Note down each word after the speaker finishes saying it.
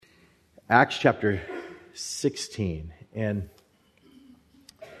Acts chapter 16. And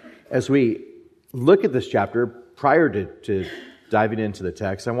as we look at this chapter, prior to diving into the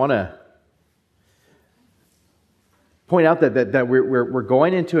text, I want to point out that we're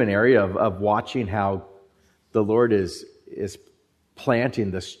going into an area of watching how the Lord is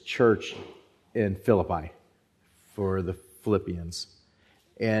planting this church in Philippi for the Philippians.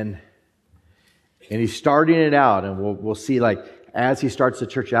 And he's starting it out, and we'll see, like, as he starts the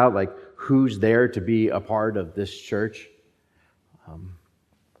church out, like, who's there to be a part of this church.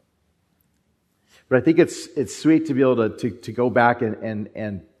 But I think it's sweet to be able to go back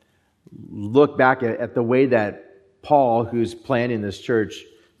and look back at the way that Paul, who's planning this church,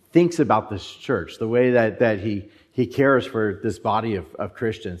 thinks about this church, the way that he cares for this body of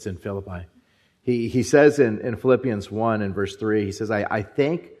Christians in Philippi. He says in Philippians 1 and verse 3, he says, I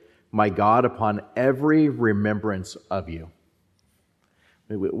thank my God upon every remembrance of you.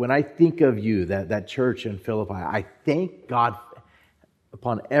 When I think of you, that church in Philippi, I thank God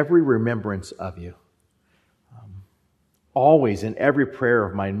upon every remembrance of you. Always in every prayer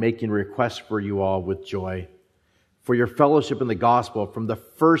of mine, making requests for you all with joy, for your fellowship in the gospel from the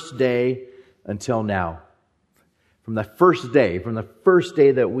first day until now. From the first day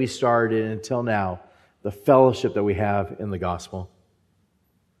that we started until now, the fellowship that we have in the gospel.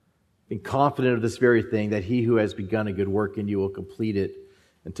 Being confident of this very thing, that he who has begun a good work in you will complete it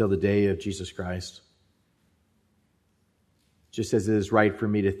until the day of Jesus Christ. Just as it is right for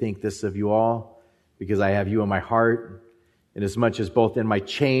me to think this of you all, because I have you in my heart, inasmuch as both in my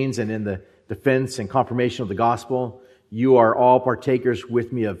chains and in the defense and confirmation of the gospel, you are all partakers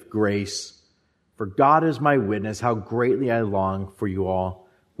with me of grace. For God is my witness, how greatly I long for you all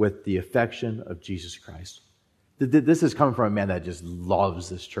with the affection of Jesus Christ. This is coming from a man that just loves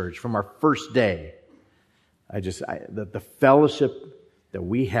this church. From our first day, the fellowship that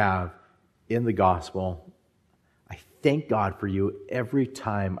we have in the gospel, I thank God for you every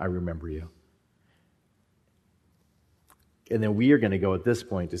time I remember you. And then we are going to go at this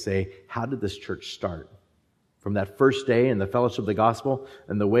point to say, how did this church start? From that first day in the fellowship of the gospel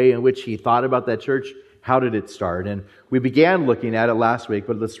and the way in which he thought about that church, how did it start? And we began looking at it last week,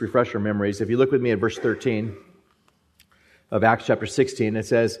 but let's refresh our memories. If you look with me at verse 13 of Acts chapter 16, it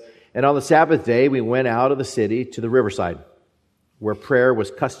says, and on the Sabbath day we went out of the city to the riverside, where prayer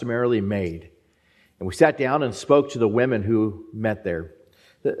was customarily made. And we sat down and spoke to the women who met there.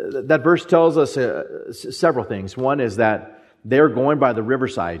 That verse tells us several things. One is that they're going by the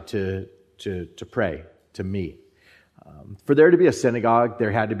riverside to pray, to meet. For there to be a synagogue,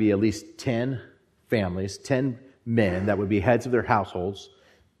 there had to be at least 10 families, 10 men that would be heads of their households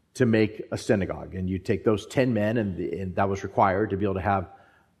to make a synagogue. And you take those 10 men, and that was required to be able to have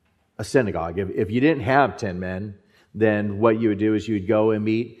a synagogue. If you didn't have 10 men, then what you would do is you would go and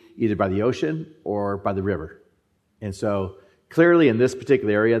meet either by the ocean or by the river. And so clearly in this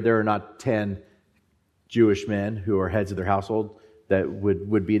particular area, there are not 10 Jewish men who are heads of their household that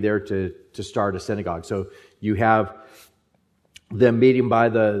would be there to start a synagogue. So you have them meeting by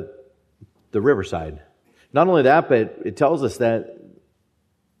the riverside. Not only that, but it tells us that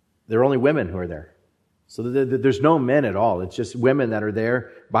there are only women who are there. So there's no men at all. It's just women that are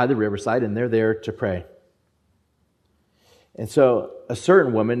there by the riverside, and they're there to pray. And so a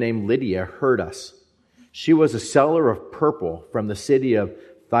certain woman named Lydia heard us. She was a seller of purple from the city of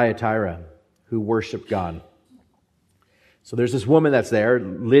Thyatira who worshiped God. So there's this woman that's there,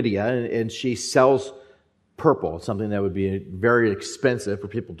 Lydia, and she sells purple, something that would be very expensive for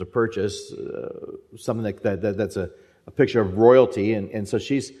people to purchase, something that's a picture of royalty. And so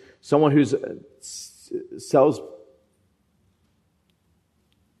she's someone who sells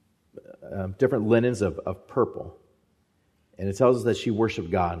different linens of purple. And it tells us that she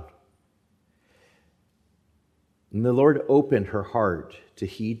worshiped God. And the Lord opened her heart to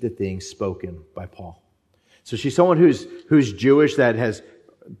heed the things spoken by Paul. So she's someone who's Jewish that has,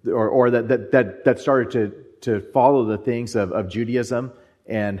 or that started to follow the things of Judaism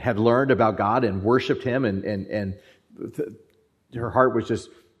and had learned about God and worshipped Him, and her heart was just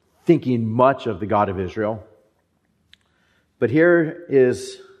thinking much of the God of Israel. But here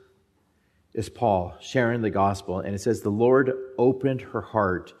is Paul sharing the gospel, and it says the Lord opened her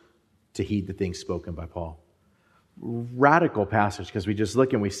heart to heed the things spoken by Paul. Radical passage, because we just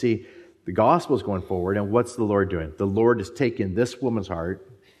look and we see the gospel is going forward, and what's the Lord doing? The Lord is taking this woman's heart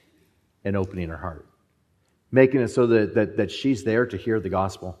and opening her heart, making it so that she's there to hear the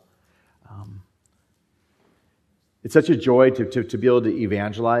gospel. It's such a joy to be able to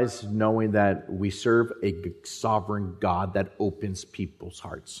evangelize, knowing that we serve a sovereign God that opens people's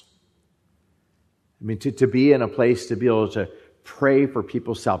hearts. I mean, to be in a place to be able to pray for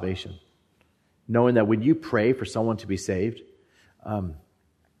people's salvation. knowing that when you pray for someone to be saved,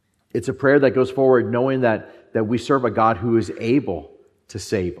 it's a prayer that goes forward knowing that we serve a God who is able to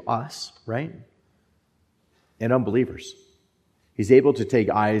save us, right? And unbelievers. He's able to take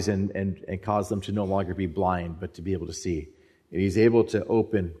eyes and cause them to no longer be blind, but to be able to see. And He's able to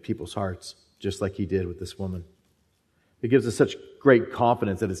open people's hearts, just like He did with this woman. It gives us such great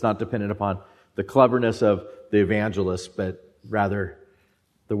confidence that it's not dependent upon the cleverness of the evangelist, but rather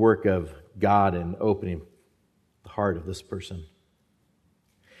the work of God in opening the heart of this person.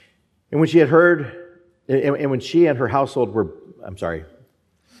 And when she had heard, and when she and her household were,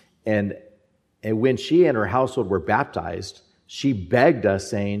 and when she and her household were baptized, she begged us,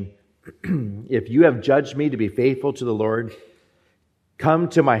 saying, if you have judged me to be faithful to the Lord, come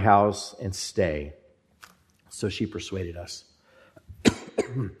to my house and stay. So she persuaded us.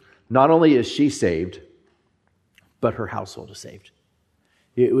 Not only is she saved, but her household is saved.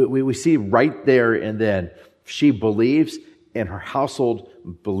 We see right there and then, she believes and her household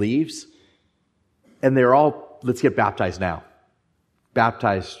believes. And they're all, let's get baptized now.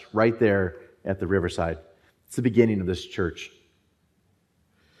 Baptized right there at the riverside. It's the beginning of this church.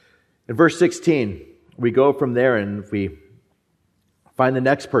 In verse 16, we go from there and we find the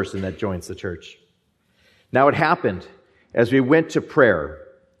next person that joins the church. Now it happened, as we went to prayer,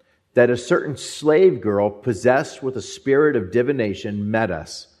 that a certain slave girl possessed with a spirit of divination met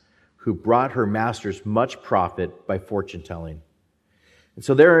us, who brought her masters much profit by fortune telling. And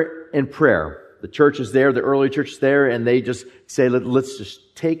so they're in prayer. The church is there, the early church is there, and they just say, let's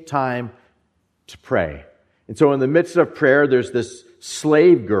just take time to pray. And so in the midst of prayer, there's this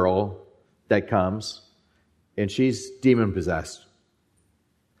slave girl that comes, and she's demon-possessed.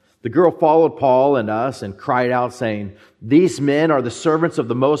 The girl followed Paul and us and cried out, saying, these men are the servants of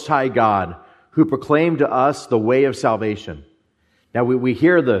the Most High God, who proclaim to us the way of salvation. Now we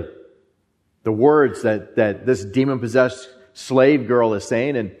hear the words that this demon-possessed slave girl is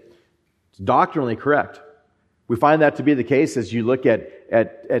saying, and it's doctrinally correct. We find that to be the case as you look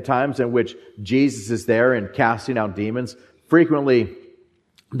at times in which Jesus is there and casting out demons. Frequently,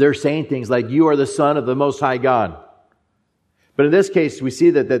 they're saying things like, you are the Son of the Most High God. But in this case, we see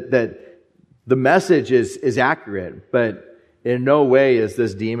that the message is accurate, but in no way is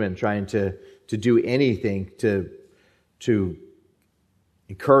this demon trying to do anything to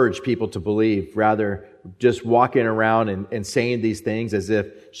encourage people to believe. Rather, just walking around and saying these things as if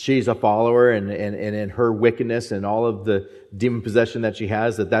she's a follower and in her wickedness and all of the demon possession that she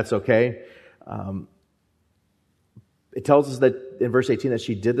has, that's okay. It tells us that in verse 18 that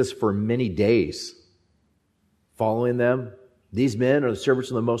she did this for many days, following them. These men are the servants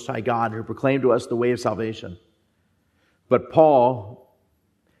of the Most High God, who proclaim to us the way of salvation. But Paul,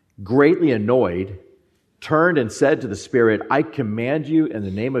 greatly annoyed, turned and said to the spirit, I command you in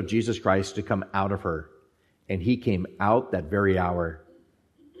the name of Jesus Christ to come out of her. And he came out that very hour.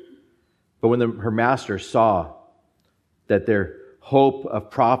 But when her masters saw that their hope of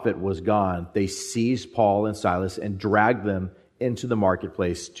profit was gone, they seized Paul and Silas and dragged them into the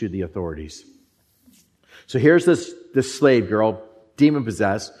marketplace to the authorities. So here's this slave girl,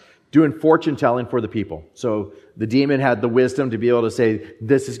 demon-possessed, doing fortune telling for the people. So the demon had the wisdom to be able to say,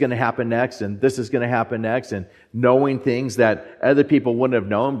 this is going to happen next, and this is going to happen next, and knowing things that other people wouldn't have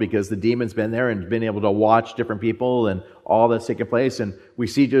known because the demon's been there and been able to watch different people and all that's taking place. And we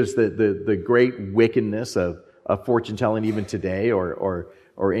see just the great wickedness of fortune telling even today,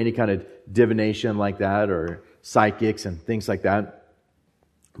 or any kind of divination like that, or psychics and things like that.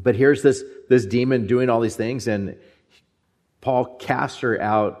 But here's this demon doing all these things, and Paul casts her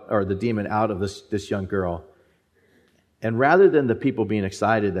out, or the demon out of this young girl. And rather than the people being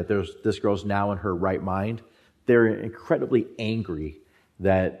excited that this girl's now in her right mind, they're incredibly angry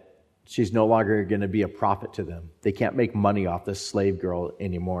that she's no longer going to be a profit to them. They can't make money off this slave girl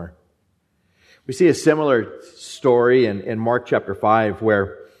anymore. We see a similar story in Mark chapter 5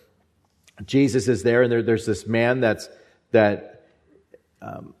 where Jesus is there, and there's this man that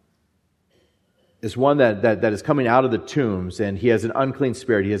is one that is coming out of the tombs, and he has an unclean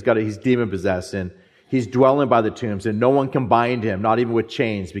spirit. He's demon possessed, and he's dwelling by the tombs, and no one can bind him, not even with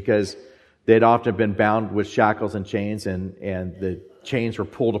chains, because they'd often been bound with shackles and chains, and the chains were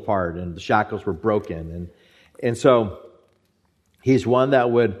pulled apart and the shackles were broken, and so he's one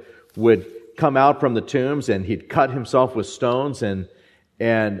that would come out from the tombs, and he'd cut himself with stones, and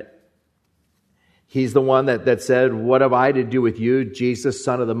he's the one that said, what have I to do with you, Jesus,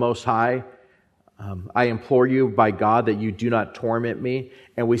 Son of the Most High? I implore you by God that you do not torment me.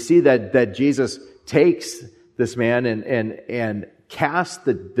 And we see that Jesus takes this man and casts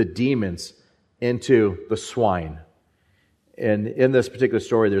the demons into the swine. And in this particular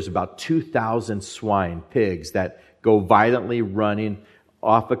story, there's about 2,000 swine, pigs, that go violently running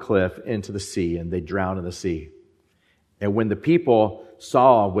off a cliff into the sea, and they drown in the sea. And when the people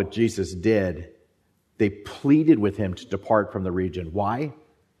saw what Jesus did, they pleaded with him to depart from the region. Why?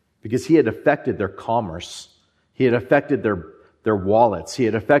 Because he had affected their commerce. He had affected their wallets. He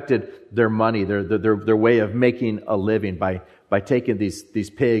had affected their money, their way of making a living by taking these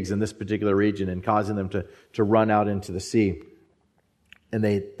pigs in this particular region and causing them to run out into the sea. And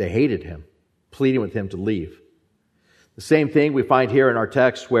they hated him, pleading with him to leave. The same thing we find here in our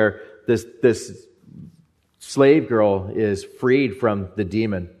text, where this slave girl is freed from the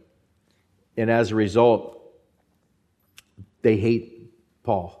demon. And as a result, they hate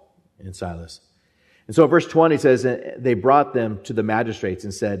Paul and Silas. And so verse 20 says, they brought them to the magistrates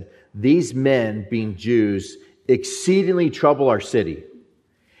and said, "These men, being Jews, exceedingly trouble our city.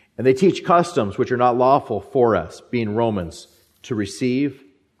 And they teach customs which are not lawful for us, being Romans, to receive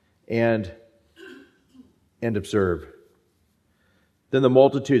and observe." Then the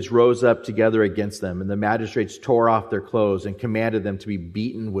multitudes rose up together against them, and the magistrates tore off their clothes and commanded them to be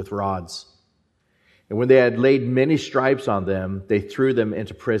beaten with rods. And when they had laid many stripes on them, they threw them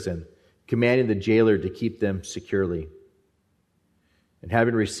into prison, commanding the jailer to keep them securely. And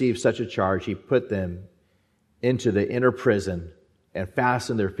having received such a charge, he put them into the inner prison and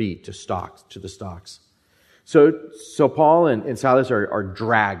fastened their feet to the stocks. So Paul and Silas are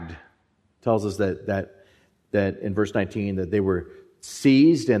dragged. It tells us that in verse 19 that they were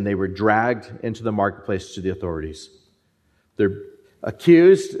seized and they were dragged into the marketplace to the authorities. They're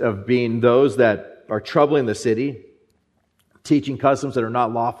accused of being those that are troubling the city, teaching customs that are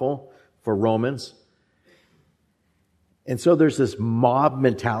not lawful for Romans. And so there's this mob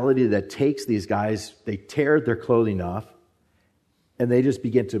mentality that takes these guys, they tear their clothing off, and they just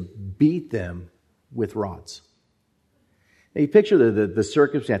begin to beat them with rods. Now you picture the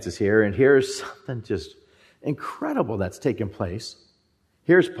circumstances here, and here's something just incredible that's taken place.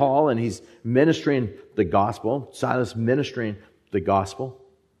 Here's Paul, and he's ministering the gospel. Silas ministering the gospel.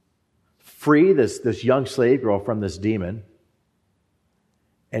 Free this young slave girl from this demon.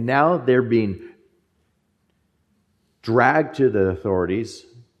 And now they're being dragged to the authorities,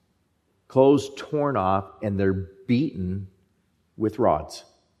 clothes torn off, and they're beaten with rods.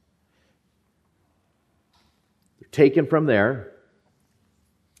 They're taken from there.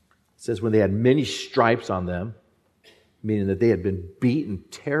 It says when they had many stripes on them, meaning that they had been beaten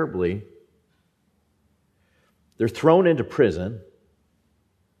terribly. They're thrown into prison.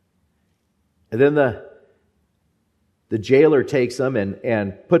 And then the jailer takes them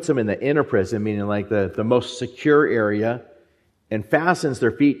and puts them in the inner prison, meaning like the most secure area, and fastens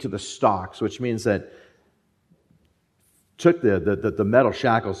their feet to the stocks, which means that took the metal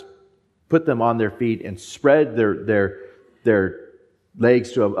shackles, put them on their feet, and spread their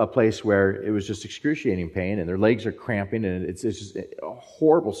legs to a place where it was just excruciating pain, and their legs are cramping, and it's just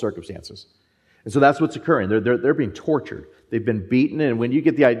horrible circumstances. And so that's what's occurring. They're being tortured. They've been beaten, and when you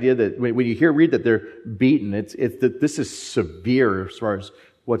get the idea that when you read that they're beaten, it's that this is severe as far as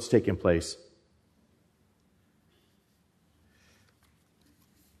what's taking place.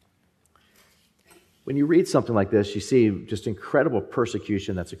 When you read something like this, you see just incredible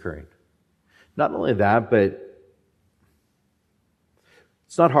persecution that's occurring. Not only that, but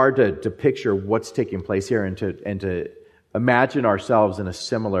it's not hard to picture what's taking place here and to imagine ourselves in a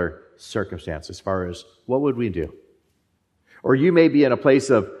similar circumstance as far as what would we do? Or you may be in a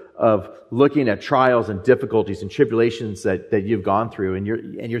place of looking at trials and difficulties and tribulations that you've gone through, and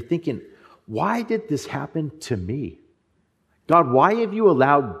you're thinking, why did this happen to me? God, why have you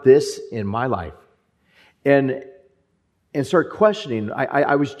allowed this in my life? And start questioning.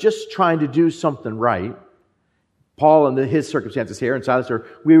 I was just trying to do something right. Paul and his circumstances here, and Silas,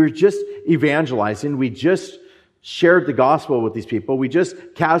 we were just evangelizing. We just shared the gospel with these people. We just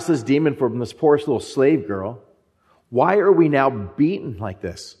cast this demon from this poor little slave girl. Why are we now beaten like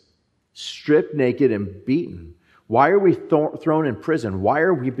this? Stripped naked and beaten. Why are we thrown in prison? Why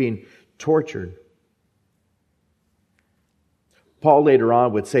are we being tortured? Paul later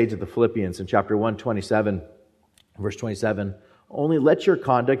on would say to the Philippians in chapter 1, verse 27, "Only let your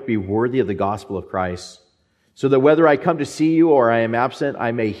conduct be worthy of the gospel of Christ, so that whether I come to see you or I am absent,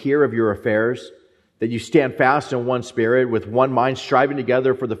 I may hear of your affairs, that you stand fast in one spirit, with one mind, striving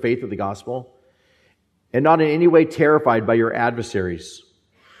together for the faith of the gospel, and not in any way terrified by your adversaries,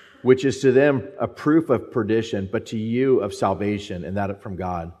 which is to them a proof of perdition, but to you of salvation, and that from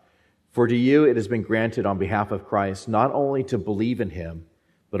God. For to you it has been granted on behalf of Christ, not only to believe in him,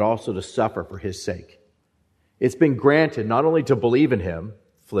 but also to suffer for his sake." It's been granted not only to believe in him,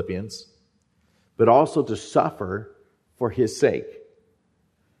 Philippians, but also to suffer for his sake.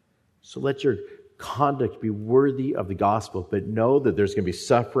 So let your conduct be worthy of the gospel, but know that there's going to be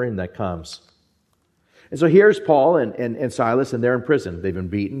suffering that comes. And so here's Paul and Silas, and they're in prison. They've been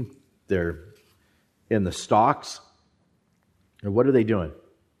beaten. They're in the stocks. And what are they doing?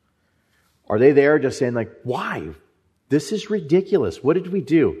 Are they there just saying like, why? This is ridiculous. What did we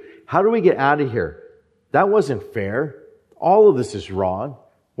do? How do we get out of here? That wasn't fair. All of this is wrong.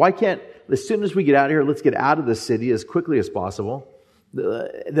 Why can't, as soon as we get out of here, let's get out of the city as quickly as possible.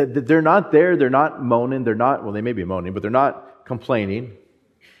 They're not there. They're not moaning. Well, they may be moaning, but they're not complaining.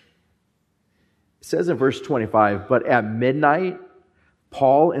 It says in verse 25, but at midnight,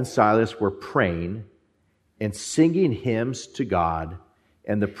 Paul and Silas were praying and singing hymns to God,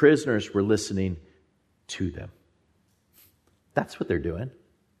 and the prisoners were listening to them. That's what they're doing.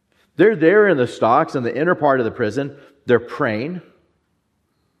 They're there in the stocks in the inner part of the prison. They're praying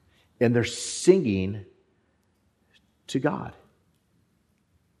and they're singing to God.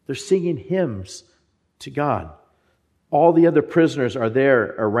 They're singing hymns to God. All the other prisoners are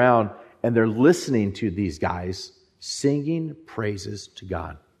there around and they're listening to these guys singing praises to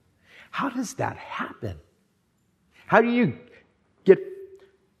God. How does that happen? How do you get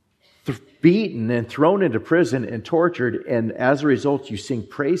beaten and thrown into prison and tortured, and as a result, you sing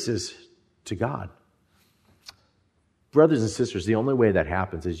praises to God? Brothers and sisters, the only way that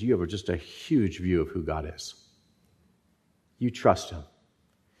happens is you have just a huge view of who God is. You trust Him.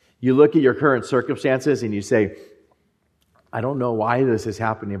 You look at your current circumstances and you say, I don't know why this is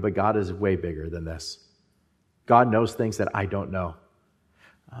happening, but God is way bigger than this. God knows things that I don't know.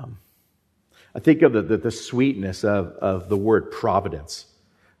 I think of the sweetness of the word providence,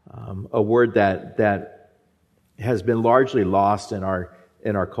 a word that has been largely lost in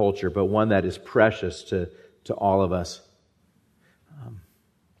our culture, but one that is precious to all of us.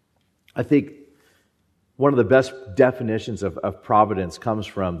 I think one of the best definitions of providence comes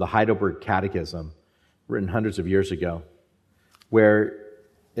from the Heidelberg Catechism, written hundreds of years ago, where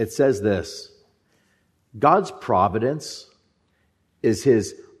it says this: God's providence is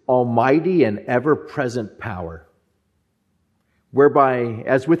His almighty and ever-present power, whereby,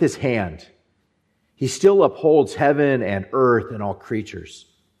 as with His hand, He still upholds heaven and earth and all creatures,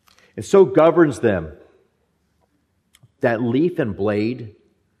 and so governs them that leaf and blade,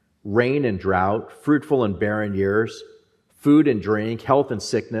 rain and drought, fruitful and barren years, food and drink, health and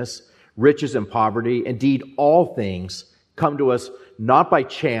sickness, riches and poverty, indeed all things come to us not by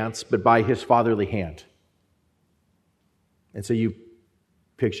chance, but by His fatherly hand. And so you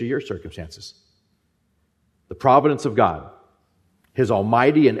picture your circumstances. The providence of God, His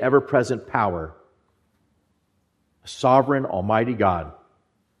almighty and ever-present power, a sovereign, almighty God.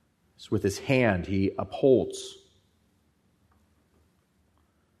 With His hand, He upholds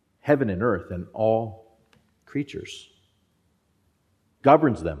heaven and earth and all creatures,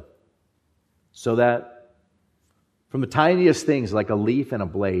 governs them so that from the tiniest things like a leaf and a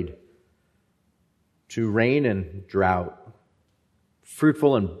blade to rain and drought,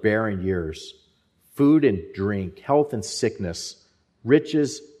 fruitful and barren years, food and drink, health and sickness,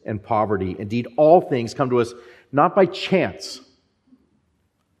 riches and poverty, indeed all things come to us not by chance.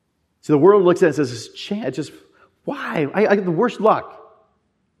 So the world looks at it and says, it's chance, just why? I get the worst luck.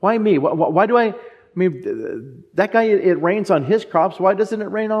 Why me? Why do I mean, that guy, it rains on his crops. Why doesn't it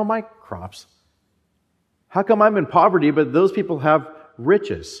rain on my crops? How come I'm in poverty, but those people have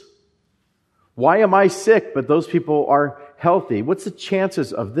riches? Why am I sick, but those people are healthy? What's the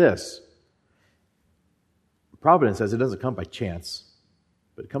chances of this? Providence says it doesn't come by chance,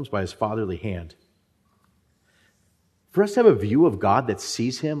 but it comes by His fatherly hand. For us to have a view of God that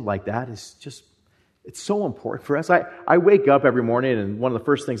sees Him like that is just, it's so important for us. I wake up every morning and one of the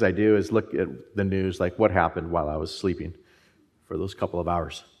first things I do is look at the news, like what happened while I was sleeping for those couple of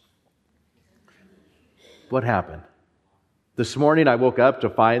hours. What happened? This morning I woke up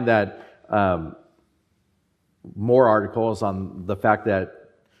to find that more articles on the fact that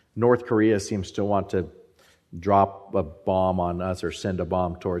North Korea seems to want to drop a bomb on us or send a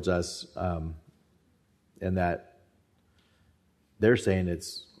bomb towards us, and that they're saying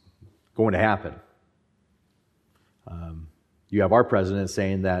it's going to happen. You have our president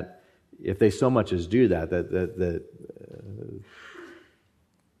saying that if they so much as do that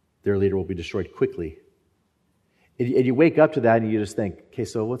their leader will be destroyed quickly. And you wake up to that and you just think, okay,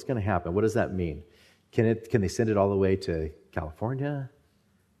 so what's going to happen? What does that mean? Can they send it all the way to California?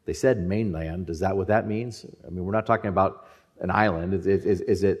 They said mainland. Is that what that means? I mean, we're not talking about an island.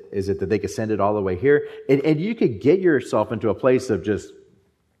 Is it that they could send it all the way here? And you could get yourself into a place of just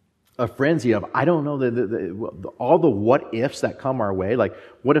a frenzy of, I don't know, all the what ifs that come our way. Like,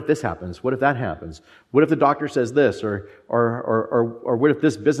 what if this happens? What if that happens? What if the doctor says this? Or what if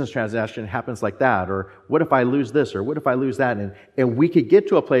this business transaction happens like that? Or what if I lose this? Or what if I lose that? And we could get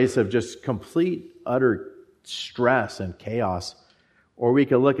to a place of just complete, utter stress and chaos. Or we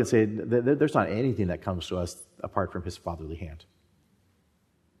could look and say, there's not anything that comes to us apart from His fatherly hand.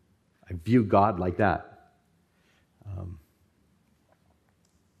 I view God like that.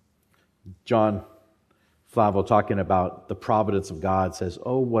 John Flavel, talking about the providence of God, says,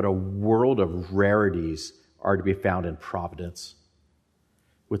 oh, what a world of rarities are to be found in providence.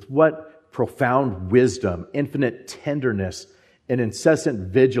 With what profound wisdom, infinite tenderness, and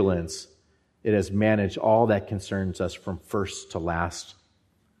incessant vigilance it has managed all that concerns us from first to last.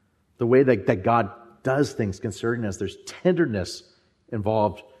 The way that God does things concerning us, there's tenderness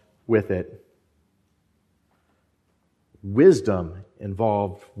involved with it. Wisdom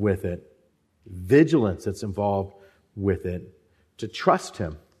involved with it. Vigilance that's involved with it. To trust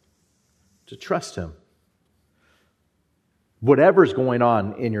Him. To trust Him. Whatever's going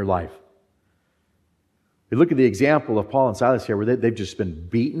on in your life. We look at the example of Paul and Silas here, where they've just been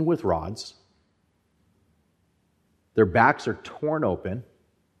beaten with rods. Their backs are torn open.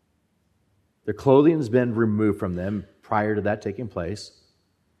 Their clothing has been removed from them prior to that taking place.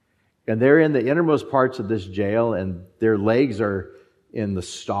 And they're in the innermost parts of this jail, and their legs are in the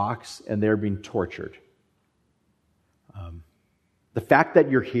stocks, and they're being tortured. The fact that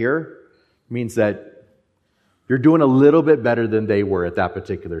you're here means that you're doing a little bit better than they were at that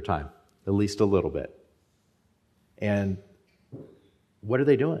particular time. At least a little bit. And what are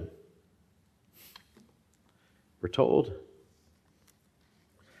they doing? We're told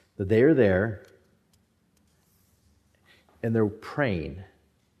that they are there, and they're praying,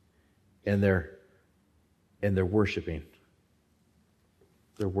 and they're worshiping.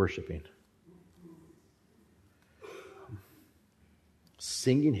 They're worshiping.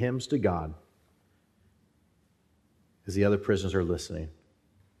 Singing hymns to God as the other prisoners are listening.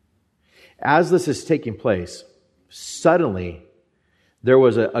 As this is taking place, suddenly there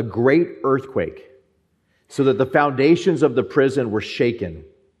was a great earthquake, so that the foundations of the prison were shaken.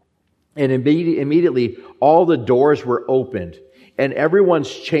 And immediately all the doors were opened, and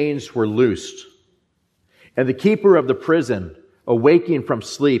everyone's chains were loosed. And the keeper of the prison, awaking from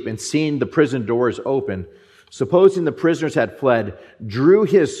sleep and seeing the prison doors open, supposing the prisoners had fled, drew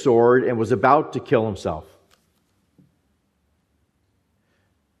his sword and was about to kill himself.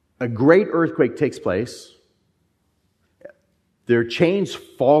 A great earthquake takes place. Their chains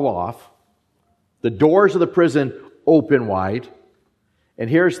fall off. The doors of the prison open wide. And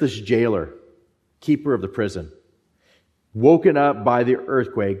here's this jailer, keeper of the prison, woken up by the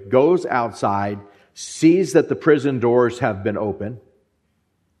earthquake, goes outside, sees that the prison doors have been opened,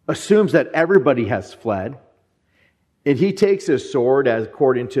 assumes that everybody has fled, and he takes his sword, as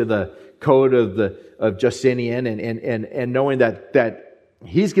according to the code of Justinian, and knowing that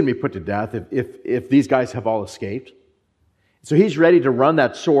he's going to be put to death if these guys have all escaped. So he's ready to run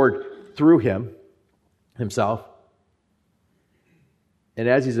that sword through himself. And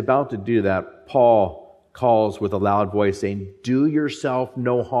as he's about to do that, Paul calls with a loud voice, saying, "Do yourself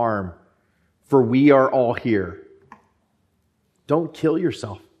no harm, for we are all here." Don't kill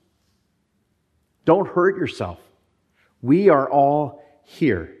yourself. Don't hurt yourself. We are all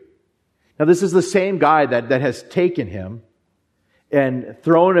here. Now, this is the same guy that has taken him and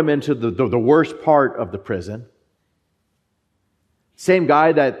thrown him into the worst part of the prison. Same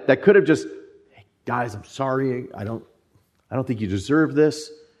guy that could have just, "Hey, guys, I'm sorry. I don't think you deserve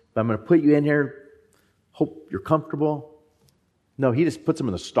this, but I'm going to put you in here. Hope you're comfortable." No, he just puts him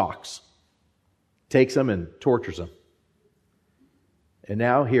in the stocks. Takes him and tortures him. And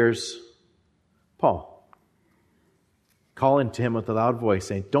now here's Paul calling to him with a loud voice,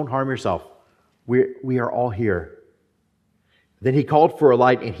 saying, "Don't harm yourself. We are all here." Then he called for a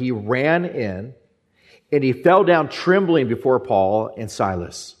light, and he ran in, and he fell down trembling before Paul and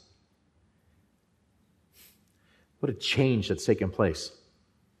Silas. What a change that's taken place.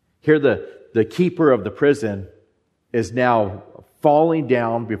 Here the keeper of the prison is now falling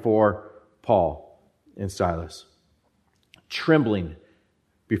down before Paul and Silas, trembling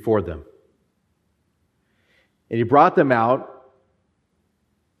before them. And he brought them out,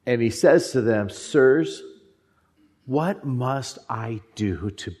 and he says to them, "Sirs, what must I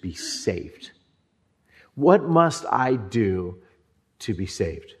do to be saved? What must I do to be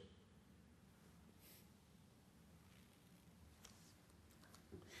saved?"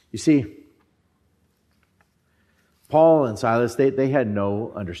 You see, Paul and Silas, they had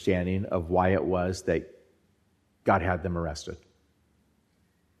no understanding of why it was that God had them arrested.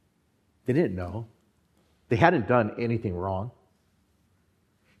 They didn't know. They hadn't done anything wrong.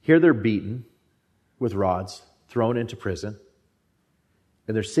 Here they're beaten with rods, thrown into prison,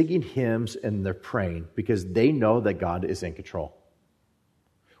 and they're singing hymns and they're praying because they know that God is in control.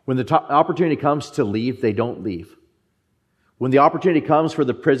 When the opportunity comes to leave, they don't leave. When the opportunity comes for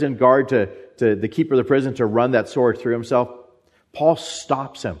the prison guard to the keeper of the prison to run that sword through himself, Paul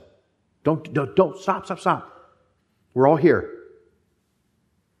stops him. Don't stop. We're all here.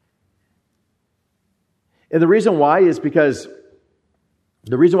 And the reason why is because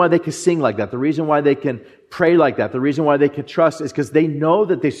the reason why they can sing like that, the reason why they can pray like that, the reason why they can trust is because they know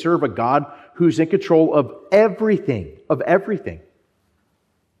that they serve a God who's in control of everything,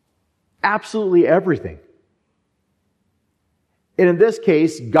 Absolutely everything. And in this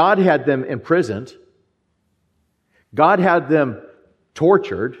case, God had them imprisoned. God had them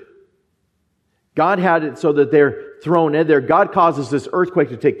tortured. God had it so that they're thrown in there. God causes this earthquake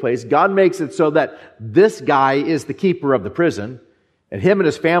to take place. God makes it so that this guy is the keeper of the prison, and him and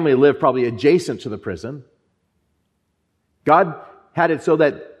his family live probably adjacent to the prison. God had it so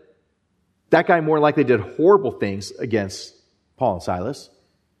that that guy more likely did horrible things against Paul and Silas.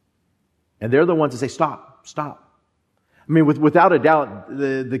 And they're the ones that say, stop. I mean, without a doubt,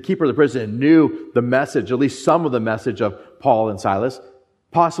 the keeper of the prison knew the message, at least some of the message of Paul and Silas,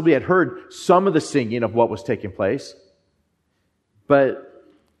 possibly had heard some of the singing of what was taking place. But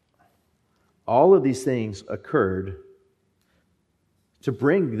all of these things occurred to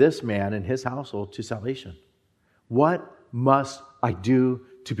bring this man and his household to salvation. What must I do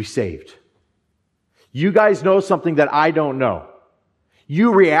to be saved? You guys know something that I don't know.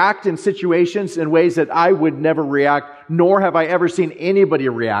 You react in situations in ways that I would never react, nor have I ever seen anybody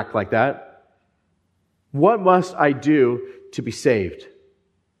react like that. What must I do to be saved?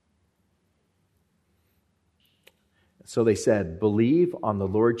 So they said, believe on the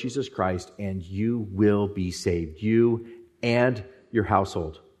Lord Jesus Christ and you will be saved, you and your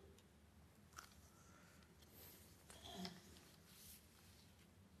household.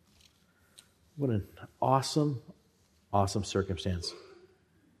 What an awesome circumstance.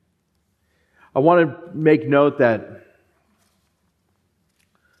 I want to make note that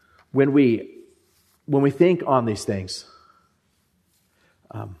when we think on these things,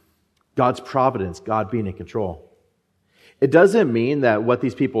 God's providence, God being in control, it doesn't mean that what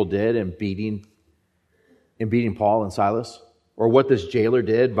these people did in beating Paul and Silas, or what this jailer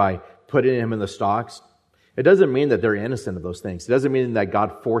did by putting him in the stocks, it doesn't mean that they're innocent of those things. It doesn't mean that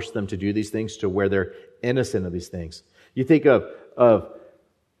God forced them to do these things to where they're innocent of these things. You think of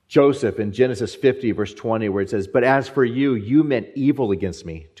Joseph in Genesis 50, verse 20, where it says, but as for you, you meant evil against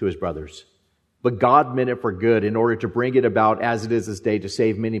me, to his brothers. But God meant it for good in order to bring it about as it is this day to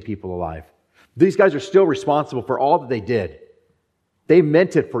save many people alive. These guys are still responsible for all that they did. They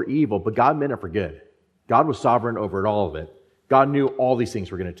meant it for evil, but God meant it for good. God was sovereign over all of it. God knew all these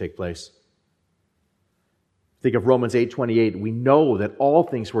things were going to take place. Think of Romans 8:28. We know that all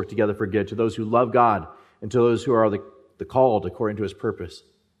things work together for good to those who love God and to those who are the called according to his purpose.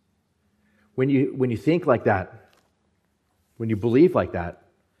 When you think like that, when you believe like that,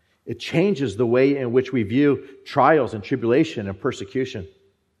 it changes the way in which we view trials and tribulation and persecution.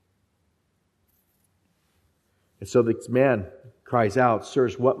 And so this man cries out,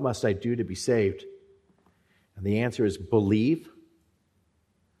 sirs, what must I do to be saved? And the answer is believe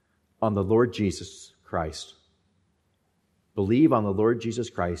on the Lord Jesus Christ. Believe on the Lord Jesus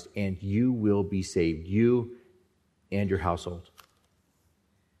Christ and you will be saved, you and your household.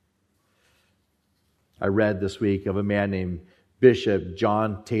 I read this week of a man named Bishop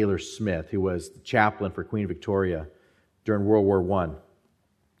John Taylor Smith, who was the chaplain for Queen Victoria during World War I.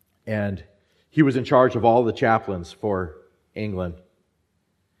 And he was in charge of all the chaplains for England.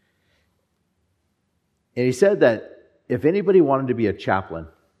 And he said that if anybody wanted to be a chaplain,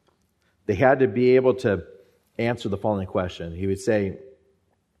 they had to be able to answer the following question. He would say,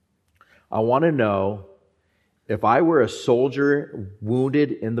 I want to know if I were a soldier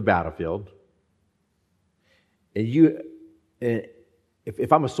wounded in the battlefield, and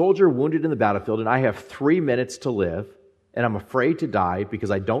if I'm a soldier wounded in the battlefield and I have 3 minutes to live and I'm afraid to die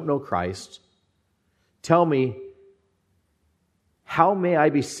because I don't know Christ, tell me, how may I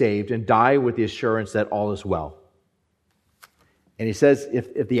be saved and die with the assurance that all is well? And he says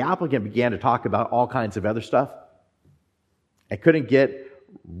if the applicant began to talk about all kinds of other stuff and couldn't get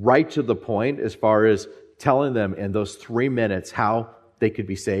right to the point as far as telling them in those 3 minutes how they could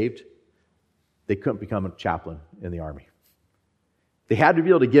be saved, they couldn't become a chaplain in the army. They had to be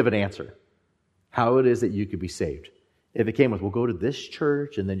able to give an answer, how it is that you could be saved. If it came with, we'll go to this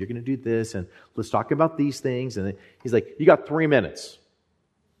church, and then you're going to do this, and let's talk about these things. And he's like, you got 3 minutes.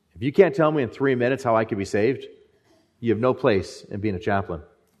 If you can't tell me in 3 minutes how I could be saved, you have no place in being a chaplain.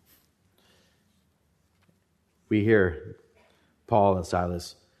 We hear Paul and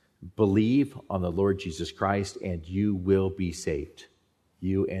Silas, believe on the Lord Jesus Christ and you will be saved,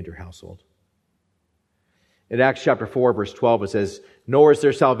 you and your household. In Acts chapter 4, verse 12, it says, nor is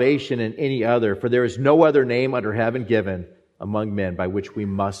there salvation in any other, for there is no other name under heaven given among men by which we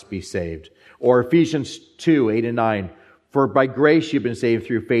must be saved. Or Ephesians 2, 8 and 9, for by grace you've been saved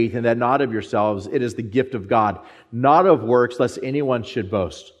through faith, and that not of yourselves, it is the gift of God, not of works, lest anyone should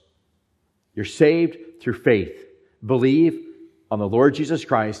boast. You're saved through faith. Believe on the Lord Jesus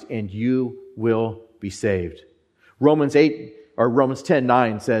Christ, and you will be saved. Romans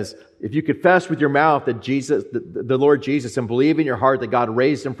 10:9 says, if you confess with your mouth that the Lord Jesus, and believe in your heart that God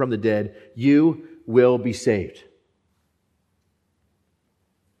raised him from the dead, you will be saved.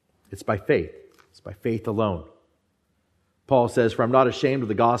 It's by faith. It's by faith alone. Paul says, for I'm not ashamed of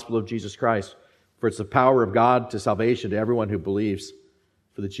the gospel of Jesus Christ, for it's the power of God to salvation to everyone who believes,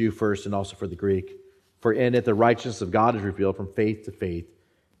 for the Jew first and also for the Greek. For in it the righteousness of God is revealed from faith to faith,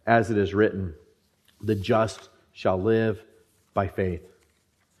 as it is written, the just shall live by faith.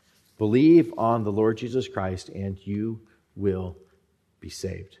 Believe on the Lord Jesus Christ and you will be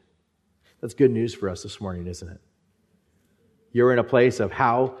saved. That's good news for us this morning, isn't it? You're in a place of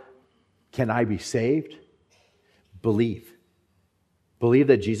how can I be saved? Believe. Believe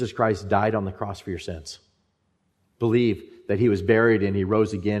that Jesus Christ died on the cross for your sins. Believe that he was buried and he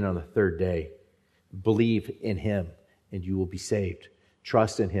rose again on the third day. Believe in him and you will be saved.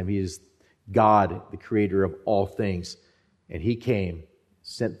 Trust in him. He is God, the creator of all things. And he came,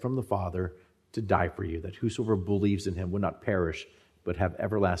 sent from the Father, to die for you, that whosoever believes in him would not perish, but have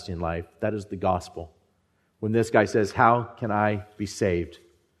everlasting life. That is the gospel. When this guy says, how can I be saved?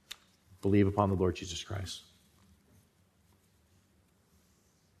 Believe upon the Lord Jesus Christ.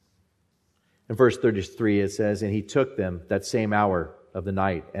 In verse 33 it says, and he took them that same hour of the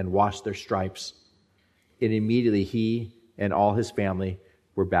night and washed their stripes. And immediately he and all his family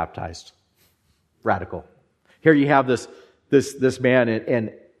were baptized. Radical. Here you have this man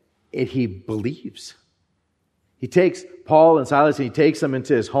and he believes. He takes Paul and Silas and he takes them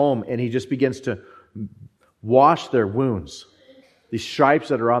into his home and he just begins to wash their wounds. These stripes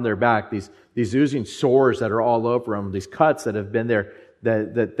that are on their back, these oozing sores that are all over them, these cuts that have been there,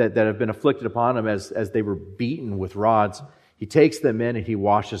 that have been afflicted upon them as they were beaten with rods. He takes them in and he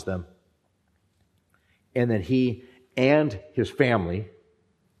washes them. And then he and his family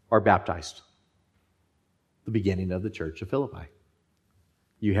are baptized. The beginning of the church of Philippi.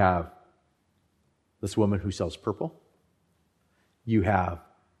 You have this woman who sells purple. You have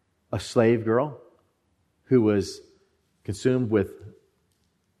a slave girl who was consumed with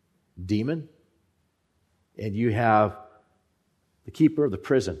demon. And you have the keeper of the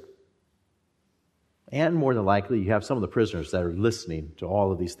prison. And more than likely, you have some of the prisoners that are listening to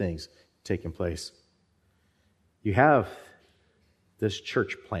all of these things taking place. You have this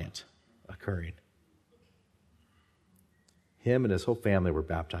church plant occurring. Him and his whole family were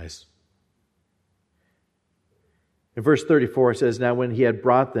baptized. In verse 34 it says, now when he had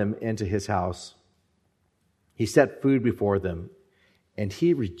brought them into his house, he set food before them, and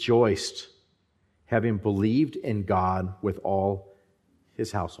he rejoiced, having believed in God with all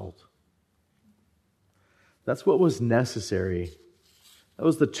his household. That's what was necessary. That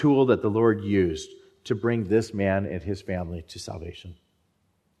was the tool that the Lord used to bring this man and his family to salvation.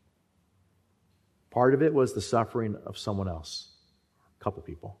 Part of it was the suffering of someone else, a couple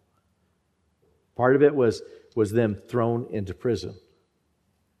people. Part of it was them thrown into prison.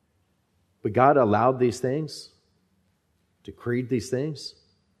 But God allowed these things, decreed these things,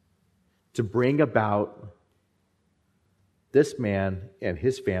 to bring about this man and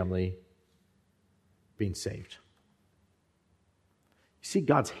his family being saved. You see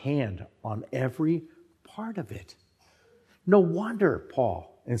God's hand on every part of it. No wonder Paul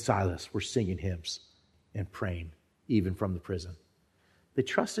and Silas were singing hymns and praying, even from the prison. They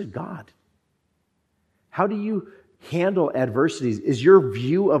trusted God. How do you handle adversities? Is your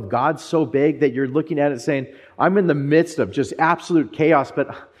view of God so big that you're looking at it saying, I'm in the midst of just absolute chaos,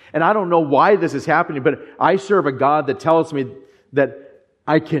 and I don't know why this is happening, but I serve a God that tells me that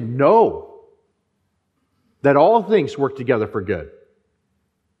I can know that all things work together for good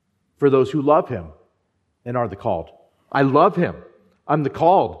for those who love him and are the called. I love him. I'm the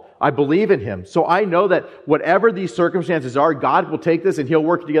called. I believe in him. So I know that whatever these circumstances are, God will take this and he'll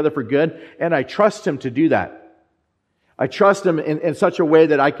work together for good. And I trust him to do that. I trust him in such a way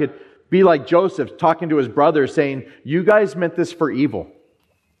that I could be like Joseph talking to his brothers saying, you guys meant this for evil.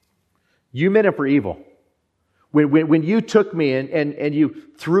 You meant it for evil. When you took me and you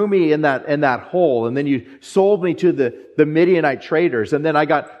threw me in that hole, and then you sold me to the Midianite traders, and then I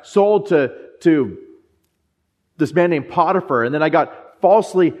got sold to this man named Potiphar, and then I got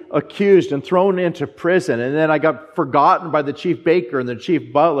falsely accused and thrown into prison, and then I got forgotten by the chief baker and the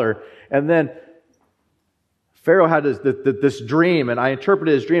chief butler, and then Pharaoh had this dream, and I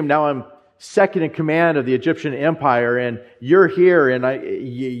interpreted his dream. Now I'm second in command of the Egyptian empire, and you're here, and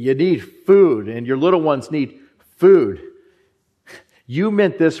you need food, and your little ones need food. You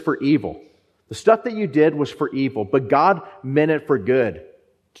meant this for evil. The stuff that you did was for evil, but God meant it for good,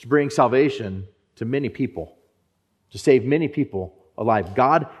 to bring salvation to many people, to save many people alive.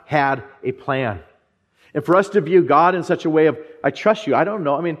 God had a plan. And for us to view God in such a way of, I trust you, I don't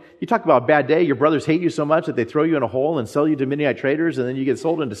know. I mean, you talk about a bad day, your brothers hate you so much that they throw you in a hole and sell you to Midianite traders, and then you get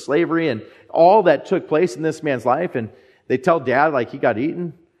sold into slavery, and all that took place in this man's life, and they tell dad like he got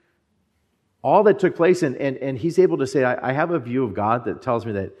eaten. All that took place, and he's able to say, I have a view of God that tells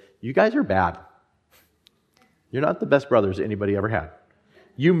me that you guys are bad. You're not the best brothers anybody ever had.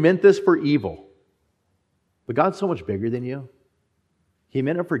 You meant this for evil. But God's so much bigger than you. He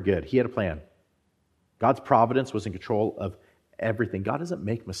meant it for good. He had a plan. God's providence was in control of everything. God doesn't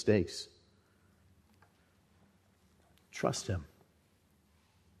make mistakes. Trust Him.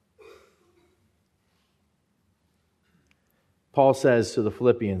 Paul says to the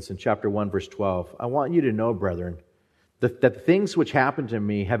Philippians in chapter 1, verse 12, I want you to know, brethren, that the things which happened to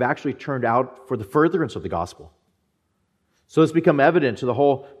me have actually turned out for the furtherance of the gospel. So it's become evident to the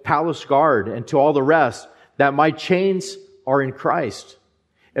whole palace guard and to all the rest that my chains are in Christ.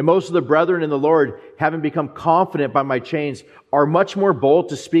 And most of the brethren in the Lord, having become confident by my chains, are much more bold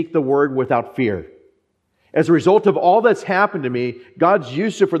to speak the word without fear. As a result of all that's happened to me, God's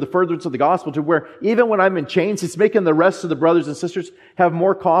used it for the furtherance of the gospel, to where even when I'm in chains, it's making the rest of the brothers and sisters have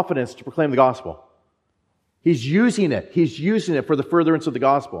more confidence to proclaim the gospel. He's using it. He's using it for the furtherance of the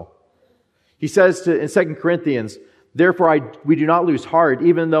gospel. He says in 2 Corinthians, therefore we do not lose heart,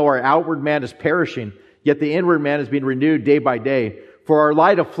 even though our outward man is perishing, yet the inward man is being renewed day by day. For our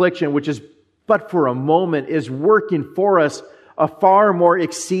light affliction, which is but for a moment, is working for us a far more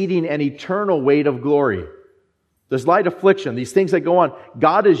exceeding and eternal weight of glory. This light affliction, these things that go on,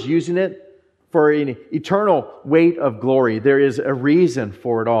 God is using it for an eternal weight of glory. There is a reason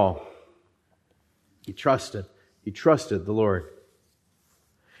for it all. He trusted the Lord.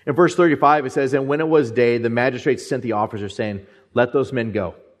 In verse 35, it says, and when it was day, the magistrates sent the officers saying, let those men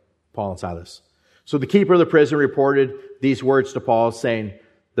go, Paul and Silas. So the keeper of the prison reported these words to Paul, saying,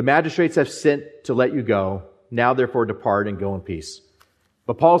 the magistrates have sent to let you go. Now therefore depart and go in peace.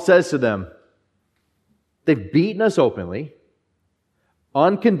 But Paul says to them, they've beaten us openly,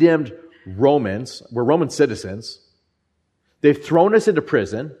 uncondemned Romans, we're Roman citizens. They've thrown us into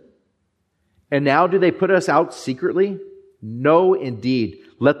prison. And now do they put us out secretly? No, indeed.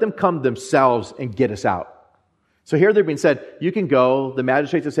 Let them come themselves and get us out. So here they're being said, you can go. The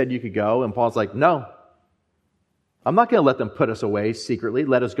magistrates have said you could go. And Paul's like, no. I'm not going to let them put us away secretly.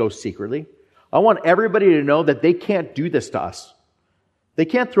 Let us go secretly. I want everybody to know that they can't do this to us. They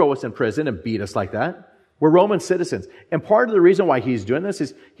can't throw us in prison and beat us like that. We're Roman citizens. And part of the reason why he's doing this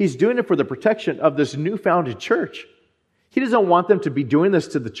is he's doing it for the protection of this new-founded church. He doesn't want them to be doing this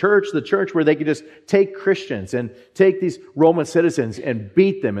to the church where they could just take Christians and take these Roman citizens and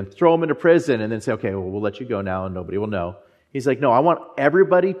beat them and throw them into prison and then say, okay, well, we'll let you go now and nobody will know. He's like, no, I want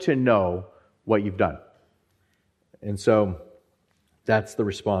everybody to know what you've done. And so that's the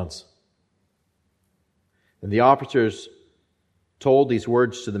response. And the officers told these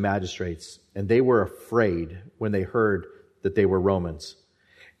words to the magistrates, and they were afraid when they heard that they were Romans.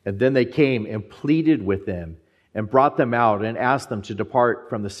 And then they came and pleaded with them and brought them out and asked them to depart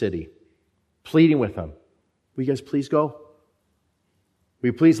from the city, pleading with them. Will you guys please go? Will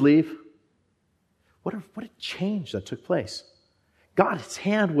you please leave? What a change that took place. God's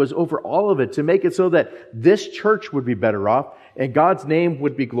hand was over all of it to make it so that this church would be better off and God's name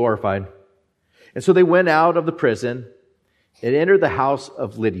would be glorified. And so they went out of the prison and entered the house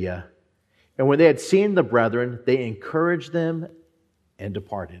of Lydia. And when they had seen the brethren, they encouraged them and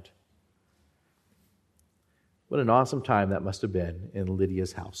departed. What an awesome time that must have been in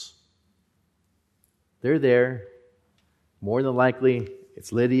Lydia's house. They're there. More than likely,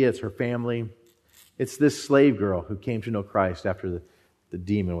 it's Lydia, it's her family. It's this slave girl who came to know Christ after the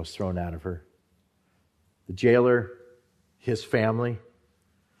demon was thrown out of her. The jailer, his family.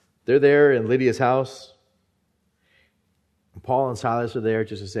 They're there in Lydia's house. And Paul and Silas are there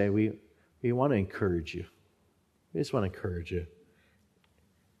just to say, we want to encourage you. We just want to encourage you.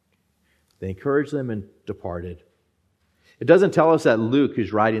 They encouraged them and departed. It doesn't tell us that Luke,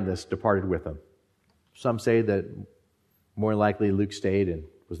 who's writing this, departed with them. Some say that more likely Luke stayed and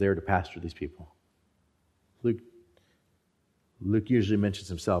was there to pastor these people. Luke usually mentions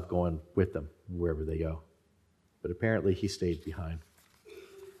himself going with them wherever they go. But apparently he stayed behind.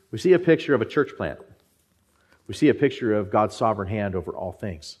 We see a picture of a church plant. We see a picture of God's sovereign hand over all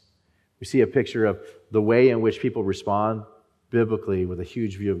things. We see a picture of the way in which people respond biblically with a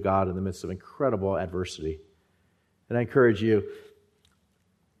huge view of God in the midst of incredible adversity. And I encourage you,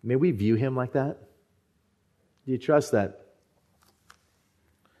 may we view him like that? Do you trust that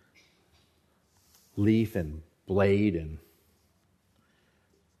leaf and blade and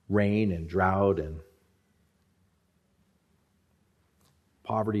rain and drought and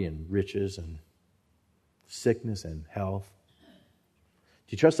poverty and riches and sickness and health?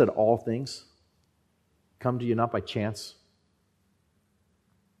 Do you trust that all things come to you not by chance,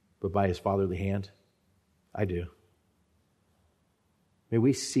 but by his fatherly hand? I do. May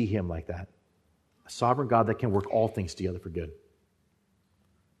we see him like that. A sovereign God that can work all things together for good.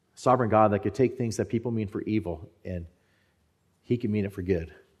 A sovereign God that could take things that people mean for evil and he can mean it for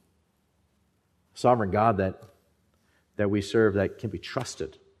good. A sovereign God that we serve that can be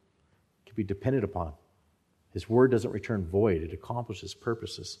trusted, can be depended upon. His word doesn't return void. It accomplishes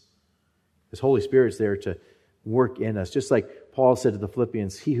purposes. His Holy Spirit's there to work in us. Just like Paul said to the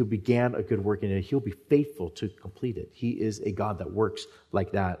Philippians, he who began a good work in it, he'll be faithful to complete it. He is a God that works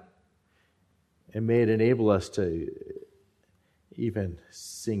like that. And may it enable us to even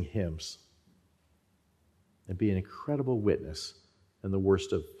sing hymns and be an incredible witness in the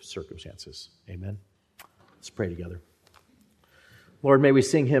worst of circumstances. Amen. Let's pray together. Lord, may we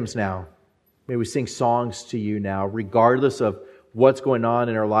sing hymns now. May we sing songs to you now, regardless of what's going on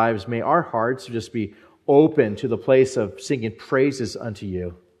in our lives. May our hearts just be open to the place of singing praises unto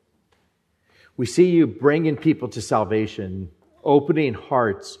you. We see you bringing people to salvation, opening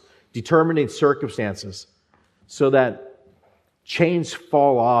hearts, determining circumstances so that chains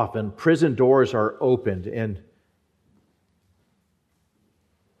fall off and prison doors are opened and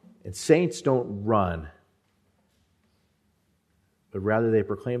saints don't run, but rather they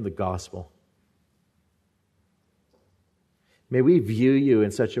proclaim the gospel. May we view you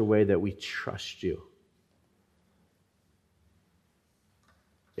in such a way that we trust you.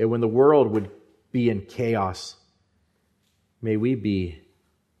 And when the world would be in chaos, may we be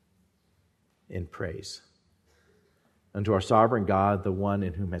in praise unto our sovereign God, the one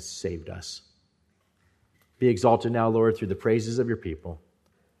in whom has saved us. Be exalted now, Lord, through the praises of your people.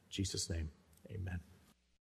 In Jesus' name, amen.